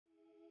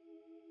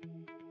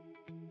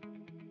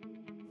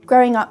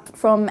Growing up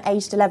from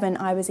aged 11,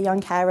 I was a young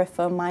carer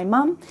for my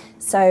mum.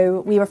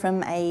 So we were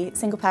from a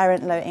single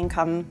parent, low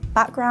income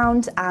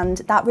background, and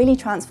that really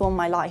transformed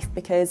my life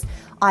because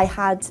I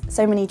had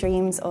so many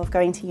dreams of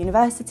going to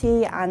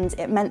university, and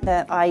it meant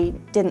that I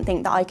didn't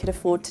think that I could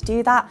afford to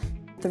do that.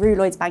 Through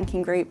Lloyds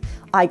Banking Group,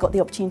 I got the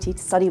opportunity to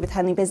study with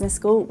Henley Business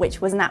School, which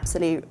was an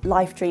absolute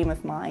life dream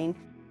of mine.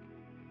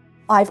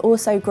 I've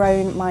also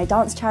grown my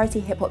dance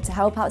charity, Hip Hop to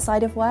Help,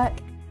 outside of work.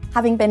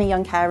 Having been a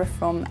young carer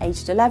from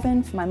aged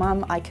 11 for my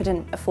mum, I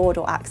couldn't afford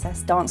or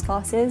access dance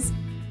classes.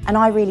 And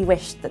I really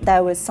wished that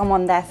there was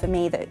someone there for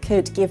me that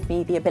could give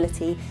me the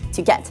ability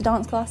to get to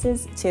dance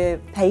classes, to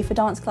pay for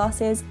dance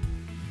classes.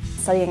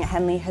 Studying at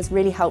Henley has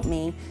really helped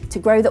me to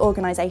grow the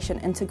organisation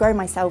and to grow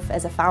myself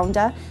as a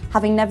founder.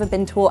 Having never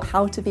been taught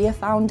how to be a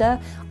founder,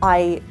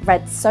 I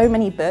read so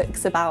many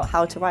books about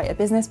how to write a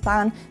business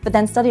plan, but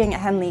then studying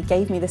at Henley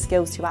gave me the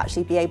skills to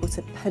actually be able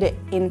to put it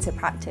into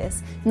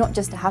practice, not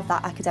just to have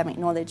that academic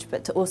knowledge,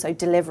 but to also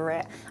deliver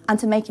it and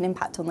to make an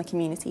impact on the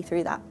community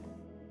through that.